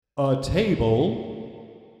A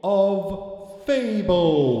Table of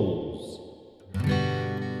Fables.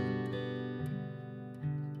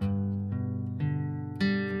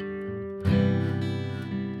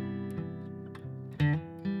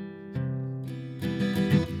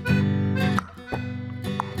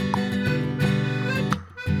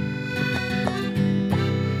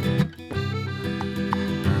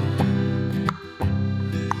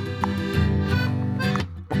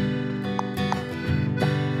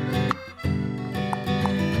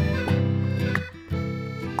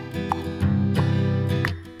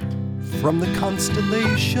 From the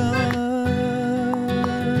constellations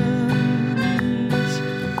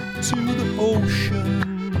to the oceans,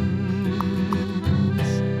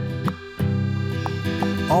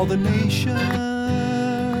 all the nations,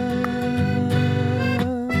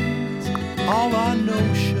 all our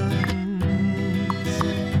notions,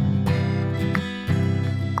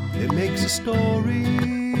 it makes a story,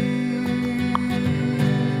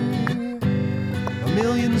 a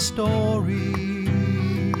million stories.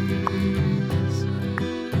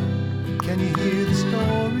 Can you hear the stories?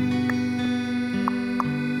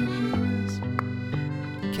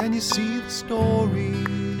 Can you see the stories?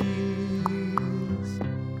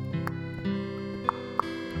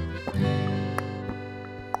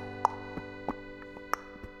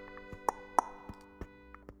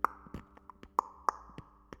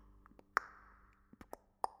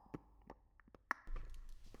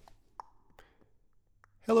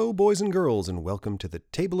 Hello, boys and girls, and welcome to the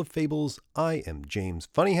Table of Fables. I am James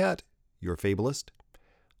Funny Hat, your fabulist.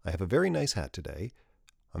 I have a very nice hat today.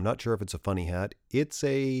 I'm not sure if it's a funny hat. It's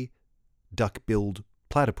a duck-billed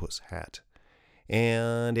platypus hat.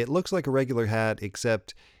 And it looks like a regular hat,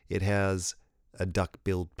 except it has a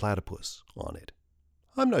duck-billed platypus on it.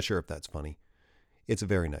 I'm not sure if that's funny. It's a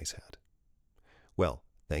very nice hat. Well,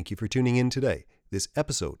 thank you for tuning in today. This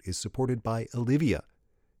episode is supported by Olivia,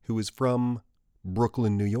 who is from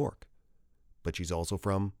Brooklyn, New York. But she's also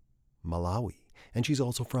from Malawi, and she's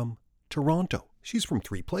also from Toronto. She's from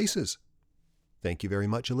 3 places. Thank you very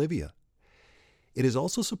much, Olivia. It is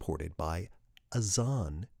also supported by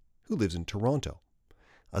Azan, who lives in Toronto.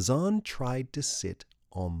 Azan tried to sit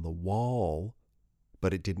on the wall,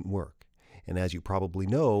 but it didn't work. And as you probably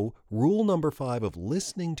know, rule number 5 of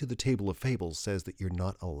listening to the Table of Fables says that you're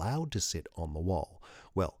not allowed to sit on the wall.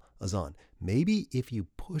 Well, Azan, maybe if you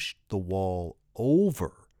push the wall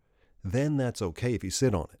over, then that's okay if you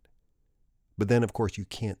sit on it. But then, of course, you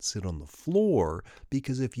can't sit on the floor,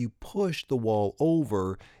 because if you push the wall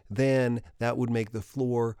over, then that would make the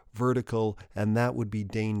floor vertical, and that would be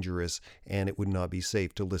dangerous, and it would not be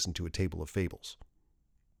safe to listen to a Table of Fables.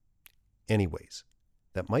 Anyways,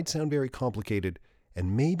 that might sound very complicated,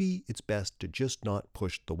 and maybe it's best to just not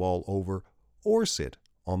push the wall over or sit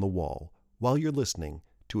on the wall while you're listening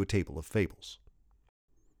to a Table of Fables.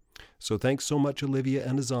 So thanks so much, Olivia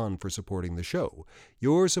and Azan, for supporting the show.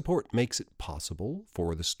 Your support makes it possible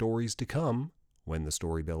for the stories to come when the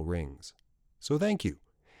story bell rings. So thank you.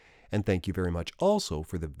 And thank you very much also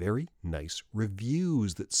for the very nice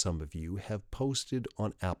reviews that some of you have posted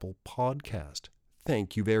on Apple Podcast.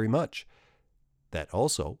 Thank you very much. That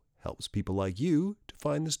also helps people like you to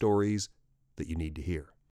find the stories that you need to hear.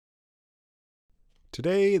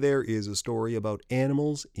 Today there is a story about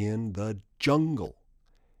animals in the jungle.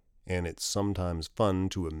 And it's sometimes fun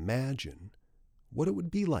to imagine what it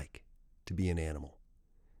would be like to be an animal.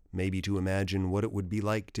 Maybe to imagine what it would be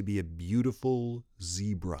like to be a beautiful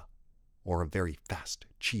zebra, or a very fast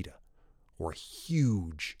cheetah, or a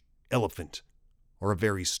huge elephant, or a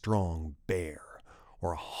very strong bear,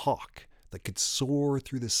 or a hawk that could soar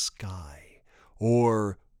through the sky,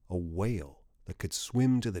 or a whale that could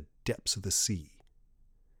swim to the depths of the sea.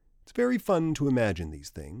 It's very fun to imagine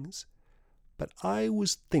these things. But I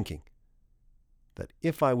was thinking that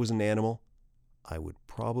if I was an animal, I would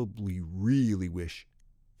probably really wish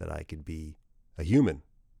that I could be a human,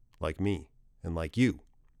 like me and like you.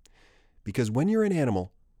 Because when you're an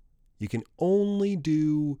animal, you can only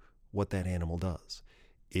do what that animal does.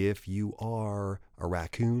 If you are a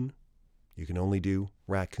raccoon, you can only do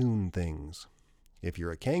raccoon things. If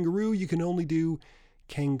you're a kangaroo, you can only do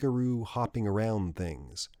kangaroo hopping around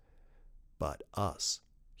things. But us,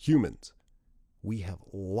 humans, we have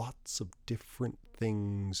lots of different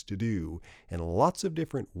things to do and lots of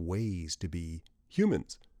different ways to be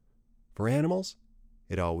humans. For animals,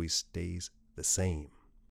 it always stays the same.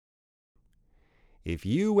 If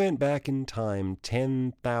you went back in time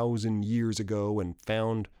 10,000 years ago and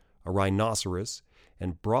found a rhinoceros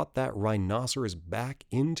and brought that rhinoceros back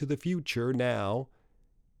into the future now,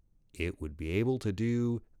 it would be able to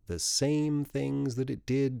do the same things that it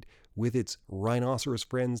did with its rhinoceros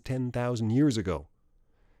friends 10,000 years ago.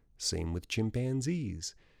 Same with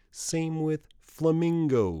chimpanzees. Same with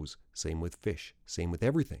flamingos. Same with fish. Same with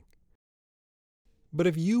everything. But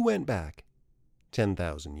if you went back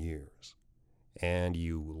 10,000 years and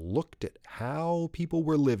you looked at how people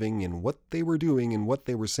were living and what they were doing and what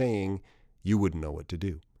they were saying, you wouldn't know what to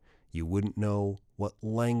do. You wouldn't know what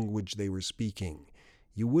language they were speaking.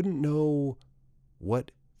 You wouldn't know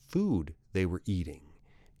what food they were eating.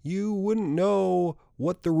 You wouldn't know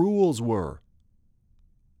what the rules were.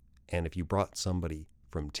 And if you brought somebody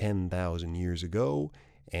from 10,000 years ago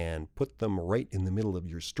and put them right in the middle of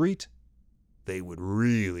your street, they would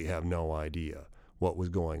really have no idea what was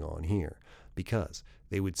going on here, because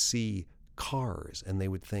they would see cars and they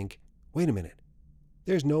would think, wait a minute,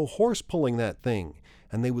 there's no horse pulling that thing.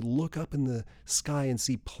 And they would look up in the sky and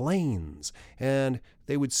see planes, and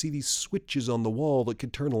they would see these switches on the wall that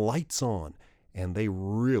could turn lights on, and they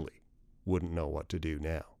really wouldn't know what to do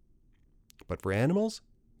now. But for animals,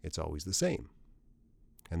 it's always the same.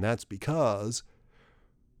 And that's because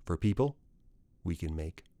for people, we can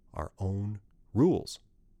make our own rules.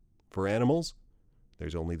 For animals,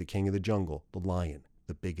 there's only the king of the jungle, the lion,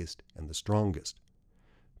 the biggest and the strongest.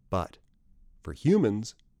 But for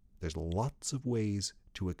humans, there's lots of ways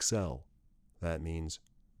to excel. That means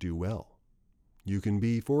do well. You can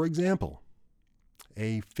be, for example,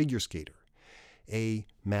 a figure skater, a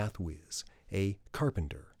math whiz, a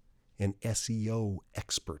carpenter, an SEO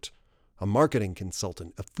expert, a marketing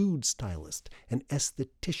consultant, a food stylist, an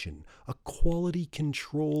esthetician, a quality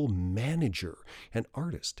control manager, an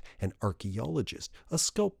artist, an archaeologist, a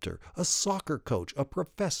sculptor, a soccer coach, a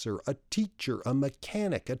professor, a teacher, a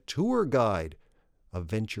mechanic, a tour guide, a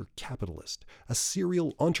venture capitalist, a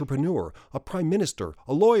serial entrepreneur, a prime minister,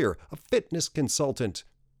 a lawyer, a fitness consultant,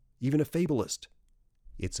 even a fabulist.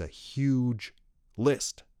 It's a huge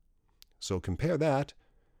list. So compare that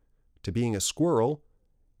to being a squirrel,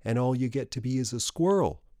 and all you get to be is a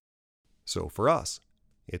squirrel. So for us,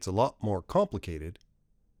 it's a lot more complicated,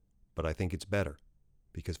 but I think it's better.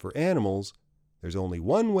 Because for animals, there's only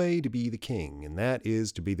one way to be the king, and that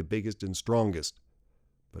is to be the biggest and strongest.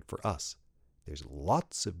 But for us, there's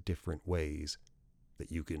lots of different ways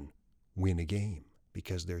that you can win a game,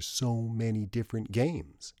 because there's so many different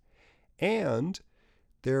games. And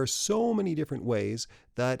there are so many different ways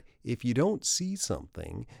that if you don't see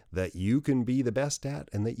something that you can be the best at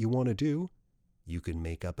and that you want to do, you can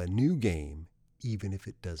make up a new game even if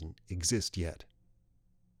it doesn't exist yet.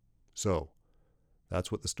 So,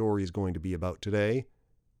 that's what the story is going to be about today.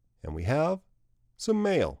 And we have some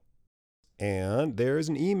mail. And there's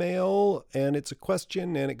an email, and it's a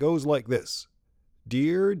question, and it goes like this.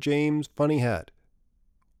 Dear James Funny Hat,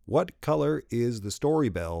 what color is the story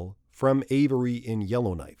bell from Avery in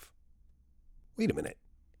Yellowknife? Wait a minute.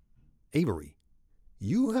 Avery,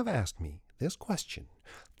 you have asked me this question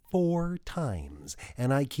 4 times,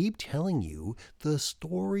 and I keep telling you the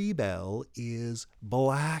story bell is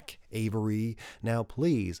black, Avery. Now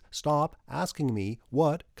please stop asking me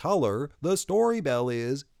what color the story bell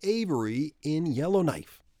is, Avery in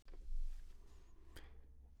Yellowknife.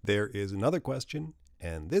 There is another question,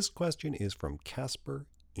 and this question is from Casper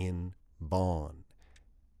in Bonn.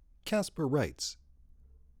 Casper writes,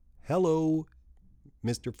 Hello,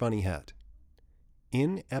 Mr. Funny Hat.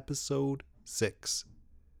 In episode 6,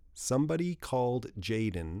 somebody called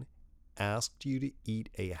Jaden asked you to eat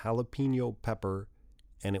a jalapeno pepper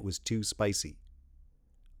and it was too spicy.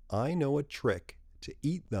 I know a trick to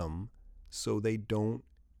eat them so they don't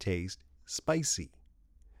taste spicy.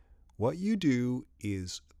 What you do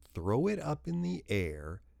is throw it up in the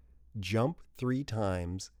air, jump 3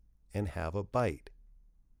 times, and have a bite.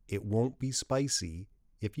 It won't be spicy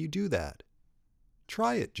if you do that.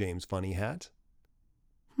 Try it, James Funny Hat.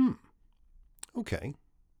 Okay.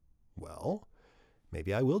 Well,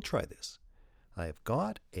 maybe I will try this. I've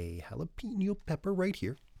got a jalapeno pepper right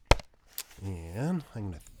here. And I'm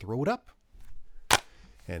going to throw it up.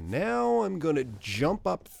 And now I'm going to jump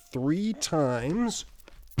up 3 times.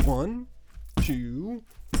 1, 2,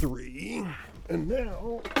 3. And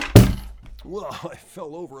now, well, I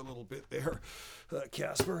fell over a little bit there,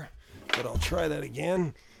 Casper. But I'll try that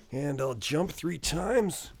again. And I'll jump 3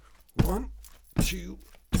 times. 1, 2,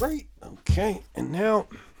 3. Okay. And now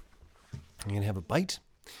I'm going to have a bite.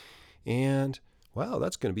 And, wow,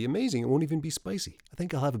 that's going to be amazing. It won't even be spicy. I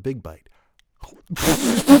think I'll have a big bite.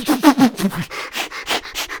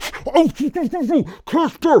 Oh,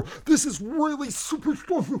 Casper, this is really super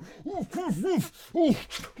spicy.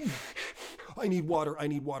 I need water. I'm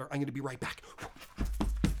going to be right back.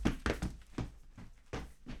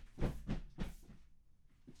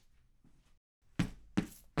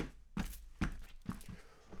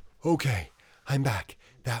 Okay, I'm back.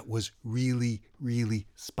 That was really, really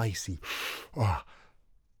spicy. Ah.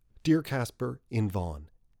 Dear Casper in Vaughn,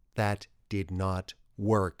 that did not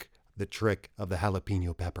work, the trick of the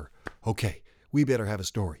jalapeno pepper. Okay, we better have a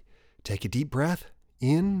story. Take a deep breath,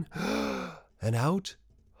 in and out.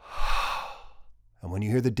 And when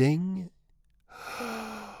you hear the ding,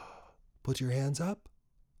 put your hands up.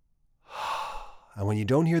 And when you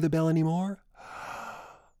don't hear the bell anymore,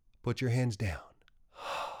 put your hands down.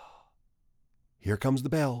 Here comes the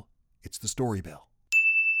bell. It's the story bell.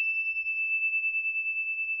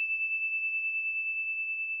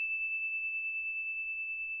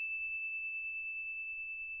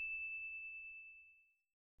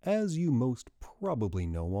 As you most probably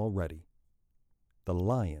know already, the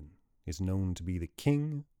lion is known to be the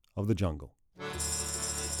king of the jungle.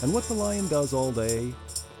 And what the lion does all day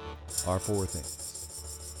are four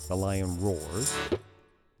things. The lion roars.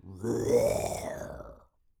 Roar.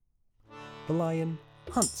 The lion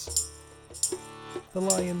hunts. The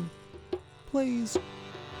lion plays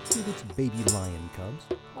with its baby lion cubs.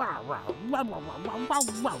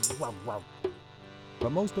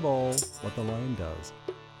 But most of all, what the lion does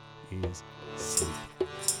is sleep.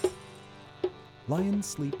 Lions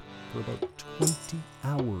sleep for about 20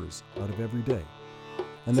 hours out of every day.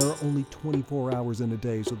 And there are only 24 hours in a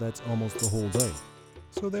day, so that's almost the whole day.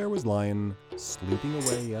 So there was Lion sleeping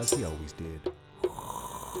away as he always did.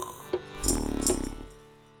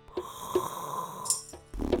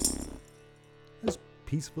 As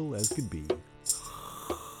peaceful as could be.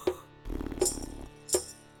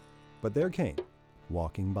 But there came,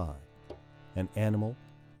 walking by, an animal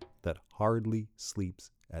that hardly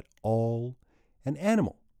sleeps at all, an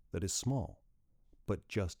animal that is small, but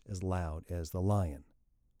just as loud as the lion.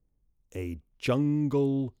 A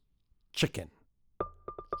jungle chicken.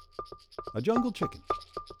 A jungle chicken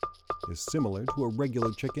is similar to a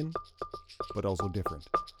regular chicken, but also different.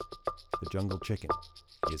 The jungle chicken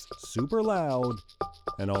is super loud,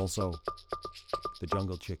 and also the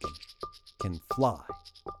jungle chicken can fly.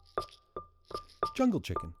 Jungle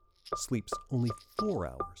chicken sleeps only 4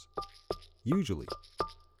 hours. Usually,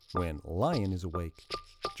 when lion is awake,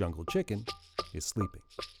 jungle chicken is sleeping.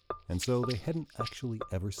 And so they hadn't actually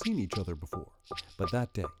ever seen each other before. But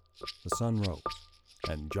that day, the sun rose,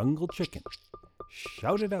 and jungle chicken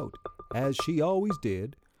shouted out, as she always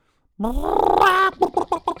did,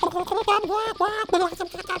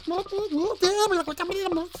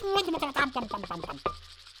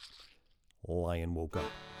 Lion woke up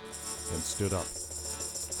and stood up.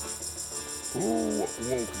 Who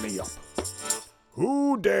woke me up?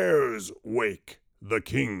 Who dares wake the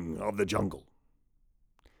king of the jungle?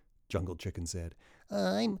 Jungle chicken said,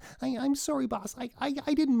 I'm sorry, boss.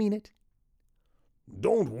 I didn't mean it.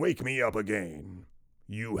 Don't wake me up again.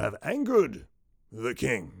 You have angered the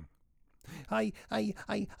king. I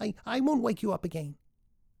won't wake you up again.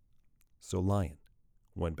 So Lion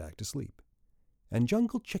went back to sleep, and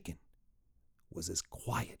Jungle Chicken was as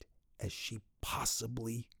quiet as she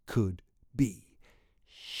possibly could be.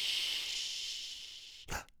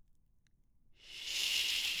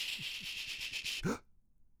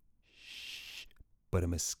 But a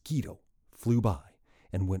mosquito flew by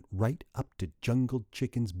and went right up to Jungle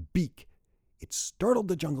Chicken's beak. It startled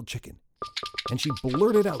the Jungle Chicken, and she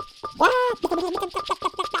blurted out,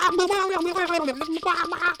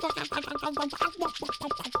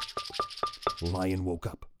 Lion woke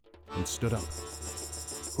up and stood up.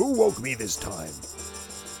 Who woke me this time?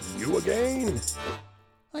 You again?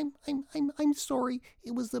 I'm sorry.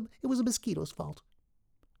 It was a mosquito's fault.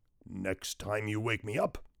 Next time you wake me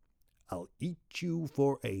up, I'll eat you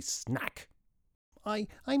for a snack.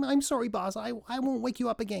 I'm sorry, boss. I won't wake you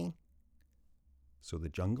up again. So the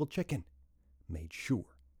Jungle Chicken made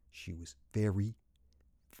sure she was very,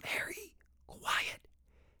 very quiet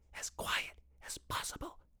as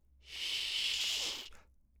possible. Shh.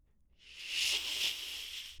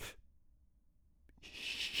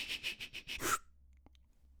 Shh.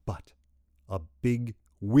 But a big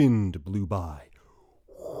wind blew by.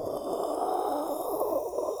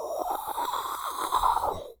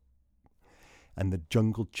 And the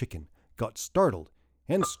Jungle Chicken got startled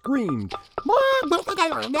and screamed.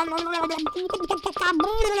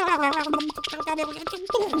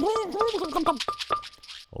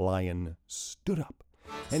 Lion stood up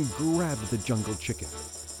and grabbed the Jungle Chicken.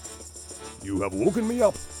 You have woken me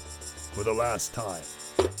up for the last time,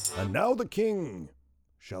 and now the king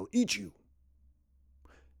shall eat you.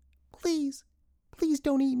 Please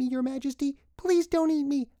don't eat me, Your Majesty. Please don't eat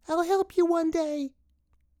me. I'll help you one day.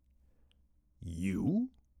 You?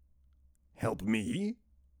 Help me?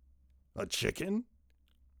 A chicken?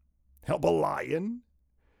 Help a lion?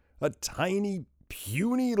 a tiny,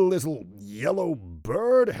 puny little yellow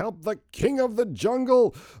bird help the king of the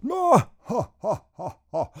jungle?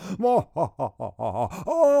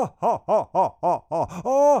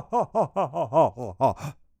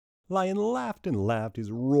 Lion laughed and laughed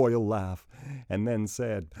his royal laugh, and then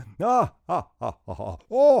said, "Ah, ha, ha, ha, ha,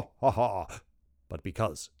 oh, ha, ha. But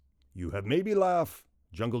because you have made me laugh,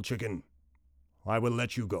 Jungle Chicken, I will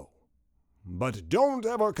let you go. But don't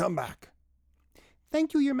ever come back."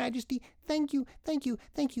 Thank you, Your Majesty. Thank you, thank you,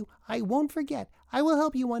 thank you. I won't forget. I will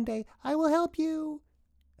help you one day. I will help you.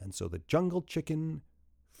 And so the Jungle Chicken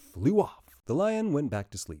flew off. The lion went back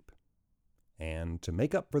to sleep, and to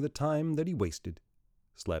make up for the time that he wasted,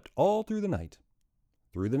 slept all through the night,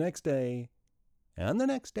 through the next day, and the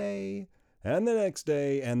next day, and the next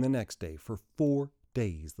day, and the next day. For 4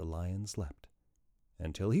 days the lion slept,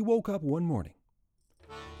 until he woke up one morning,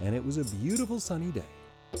 and it was a beautiful sunny day.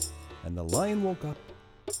 And the lion woke up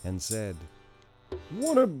and said,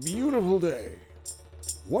 "What a beautiful day.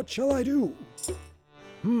 What shall I do?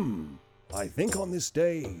 I think on this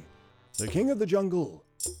day, the king of the jungle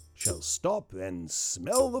shall stop and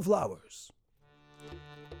smell the flowers."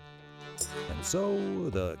 And so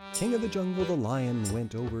the king of the jungle, the lion,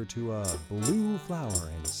 went over to a blue flower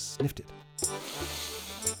and sniffed it.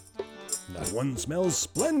 "That one smells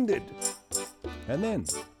splendid." And then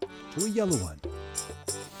to a yellow one.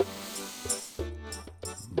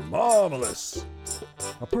 "Marvelous."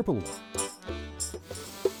 A purple one.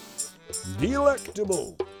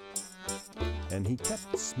 "Delectable." And he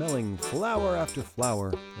kept smelling flower after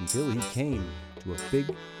flower until he came to a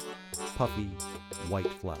big, puffy,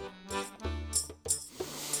 white flower.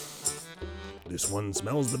 "This one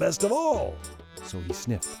smells the best of all." So he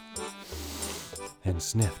sniffed, and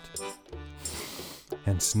sniffed,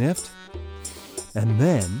 and sniffed, and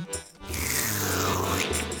then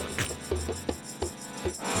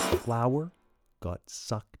the flower got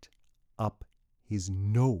sucked up his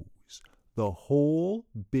nose. The whole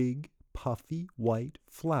big, puffy, white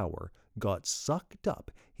flower got sucked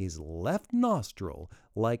up his left nostril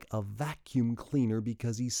like a vacuum cleaner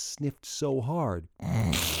because he sniffed so hard.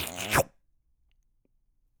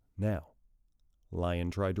 Now,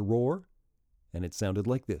 Lion tried to roar, and it sounded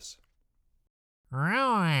like this.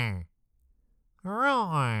 Roar!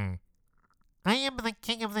 Roar! I am the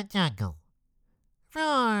king of the jungle.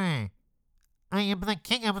 Roar! I am the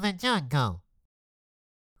king of the jungle.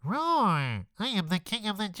 Roar! I am the king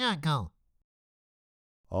of the jungle.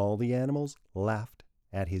 All the animals laughed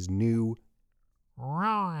at his new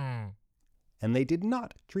Roar! and they did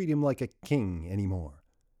not treat him like a king anymore.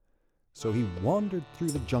 So he wandered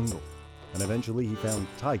through the jungle, and eventually he found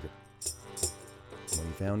Tiger. When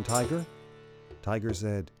he found Tiger, Tiger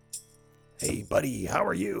said, "Hey, buddy, how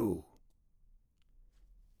are you?"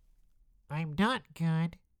 I'm not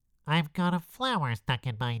good. I've got a flower stuck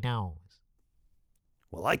in my nose.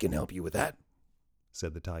 "Well, I can help you with that."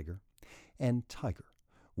 said the Tiger. And Tiger,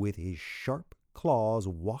 with his sharp claws,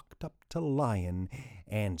 walked up to Lion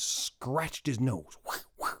and scratched his nose,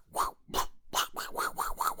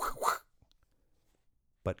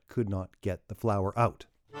 but could not get the flower out.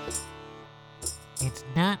 It's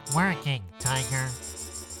not working, Tiger.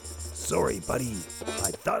 "Sorry, buddy.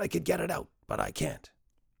 I thought I could get it out, but I can't."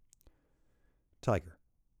 Tiger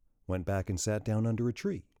went back and sat down under a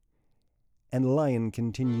tree, and Lion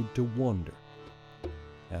continued to wander.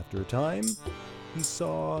 After a time, he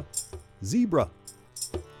saw Zebra.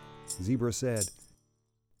 Zebra said,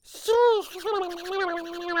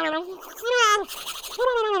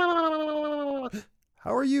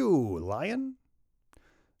 "How are you, Lion?"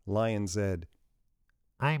 Lion said,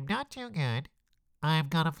 I'm not too good. I've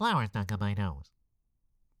got a flower stuck in my nose.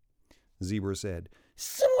 Zebra said,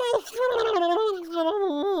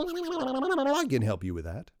 "I can help you with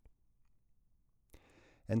that."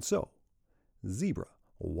 And so, Zebra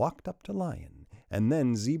walked up to Lion, and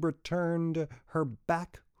then Zebra turned her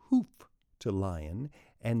back hoof to Lion,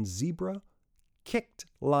 and Zebra kicked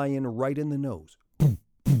Lion right in the nose.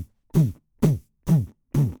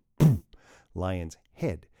 Lion's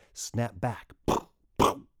head snapped back,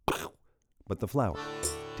 but the flower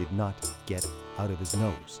did not get out of his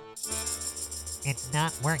nose. It's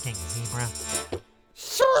not working, Zebra.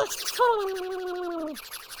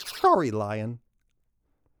 Sorry, Lion.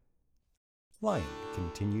 Lion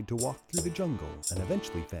continued to walk through the jungle and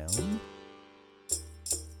eventually found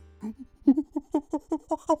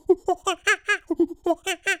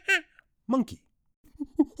Monkey.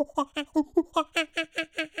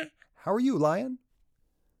 How are you, Lion?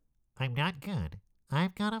 I'm not good.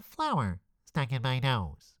 I've got a flower stuck in my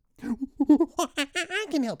nose. I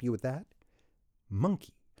can help you with that.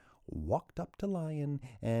 Monkey walked up to Lion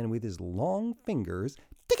and with his long fingers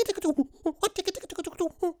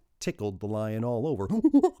tickled the lion all over.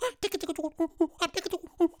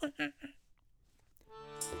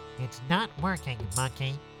 It's not working,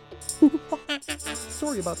 Monkey.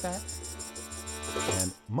 Sorry about that.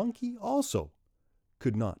 And Monkey also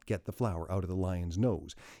could not get the flour out of the lion's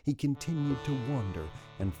nose. He continued to wander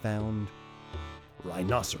and found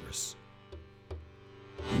Rhinoceros.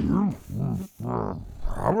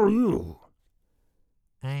 How are you?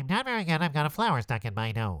 I'm not very good. I've got a flower stuck in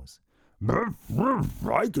my nose.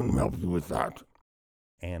 I can help you with that.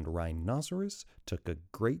 And Rhinoceros took a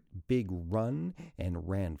great big run and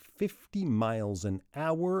ran 50 miles an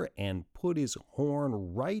hour and put his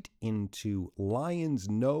horn right into Lion's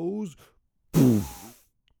nose.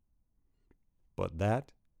 But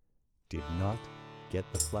that did not get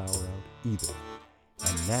the flour out either.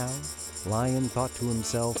 And now Lion thought to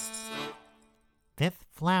himself, This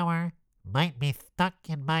flower might be stuck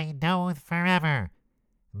in my nose forever.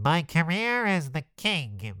 My career as the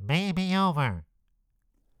king may be over.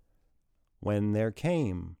 when there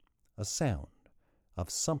came a sound of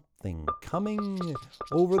something coming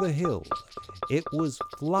over the hill. It was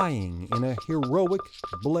flying in a heroic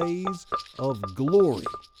blaze of glory.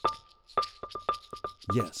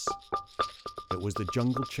 Yes, it was the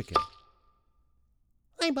jungle chicken.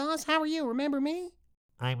 Hi, boss. How are you? Remember me?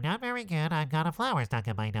 I'm not very good. I've got a flower stuck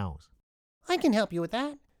in my nose. I can help you with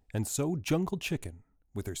that. And so Jungle Chicken,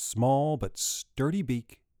 with her small but sturdy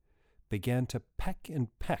beak, began to peck and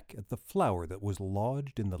peck at the flower that was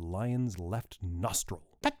lodged in the lion's left nostril.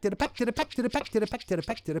 Peck to the peck to the peck to the peck to the peck to the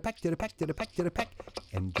peck to the peck to the peck to the peck to the peck.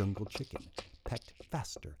 And Jungle Chicken pecked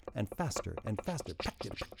faster and faster and faster. Peck to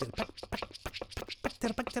the peck to the peck, peck, peck, peck to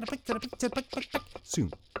the peck to the peck to the peck to the peck, peck, peck.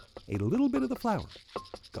 Soon, a little bit of the flour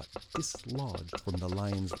got dislodged from the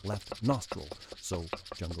lion's left nostril. So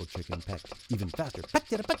Jungle Chicken pecked even faster. Peck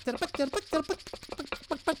to the peck to the peck to the peck to the peck, peck,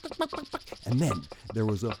 peck, peck, peck, peck, peck, peck. And then there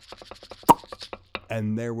was a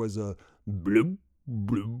Blub,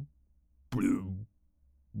 blub, blub,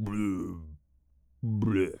 blub,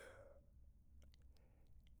 blub.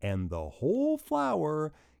 and the whole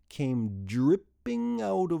flour came dripping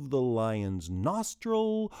out of the lion's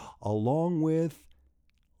nostril along with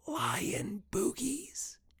lion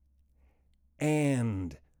boogies.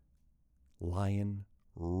 And Lion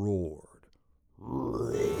roared.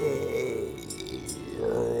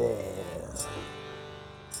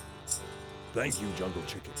 Thank you, Jungle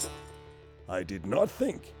Chicken. I did not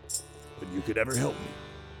think that you could ever help me,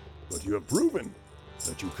 but you have proven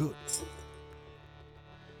that you could.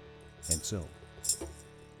 And so,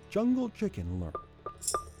 Jungle Chicken learned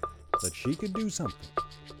that she could do something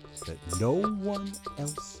that no one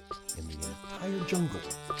else in the entire jungle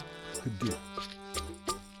could do.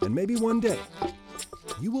 And maybe one day,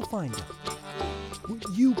 you will find out what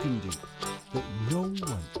you can do that no one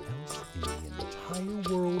else in the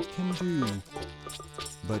entire world can do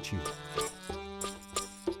but you.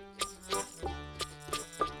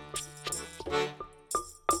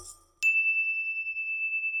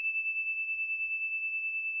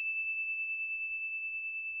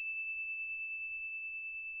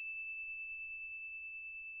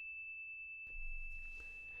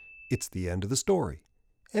 It's the end of the story,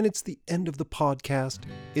 and it's the end of the podcast.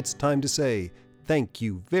 It's time to say thank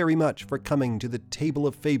you very much for coming to the Table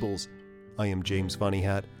of Fables. I am James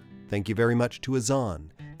Funnyhat. Thank you very much to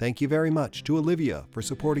Azan. Thank you very much to Olivia for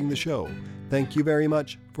supporting the show. Thank you very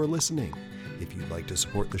much for listening. If you'd like to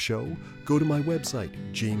support the show, go to my website,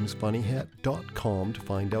 jamesfunnyhat.com, to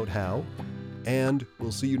find out how. And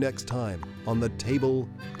we'll see you next time on the Table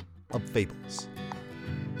of Fables.